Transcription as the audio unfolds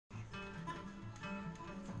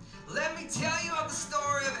tell you of the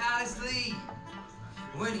story of Alice Lee.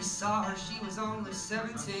 When he saw her, she was only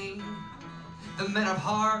 17. The men of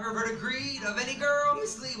Harvard agreed of any girl,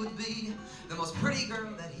 Miss Lee would be the most pretty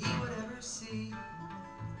girl that he would ever see.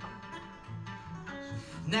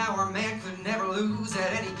 Now our man could never lose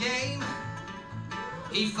at any game.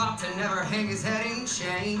 He fought to never hang his head in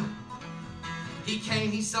shame. He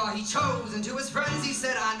came, he saw, he chose, and to his friends he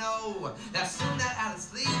said, I know that soon that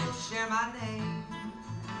Alice Lee will share my name.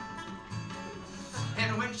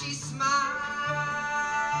 And when she smiled,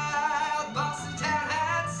 Boston town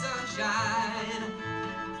had sunshine.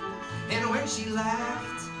 And when she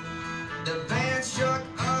laughed, the band struck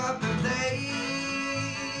up and played.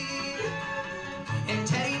 And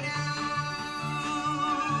Teddy knew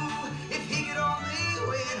if he could only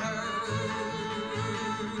win her,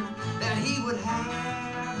 that he would have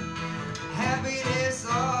happiness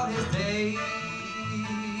all his days.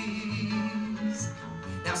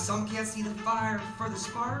 Now some can't see the fire for the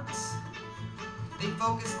sparks. They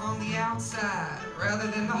focus on the outside rather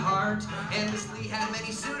than the heart. And Miss Lee had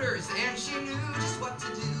many suitors, and she knew just what to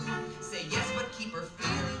do. Say yes, but keep her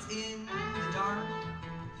feelings in the dark.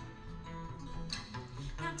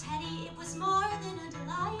 Now Teddy, it was more than a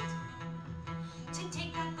delight to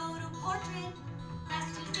take that photo portrait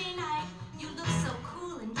last Tuesday night. You look so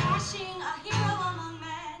cool and dashing, a hero among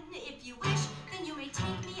men. If you wish, then you may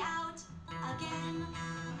take me out again.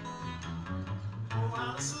 Oh,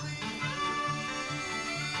 Alice Lee,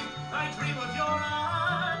 I dream of your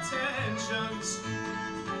attentions.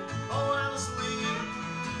 Oh, Alice Lee,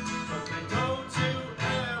 but they go to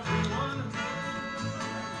everyone.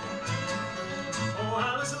 Oh,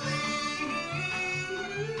 Alice Lee,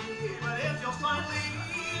 but if you'll finally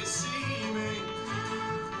see me,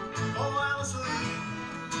 oh, Alice Lee,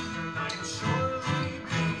 I can surely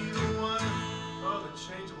be the one. Oh, the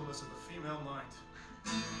changeableness of the female mind.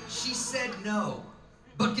 She said no,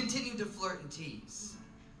 but continued to flirt and tease.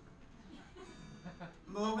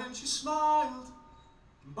 But when she smiled,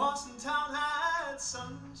 Boston town had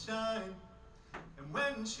sunshine. And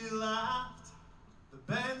when she laughed, the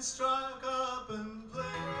band struck up and played.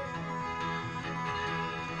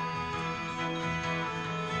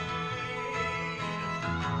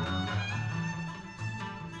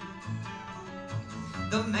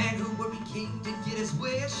 The man who would be king did get his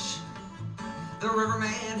wish. The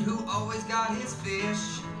riverman who always got his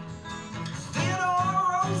fish.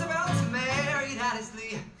 Theodore Roosevelt married Alice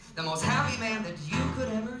Lee, the most happy man that you could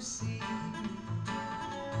ever see.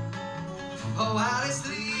 Oh, Alice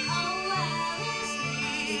Lee,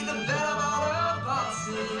 the belle of all of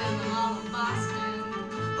Boston.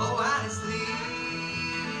 Oh, Alice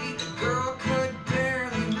Lee, the girl could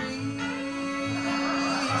barely read.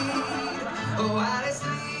 Oh, Alice Lee,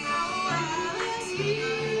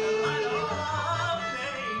 The light of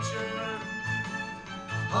nature.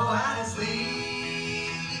 oh, Alice Lee.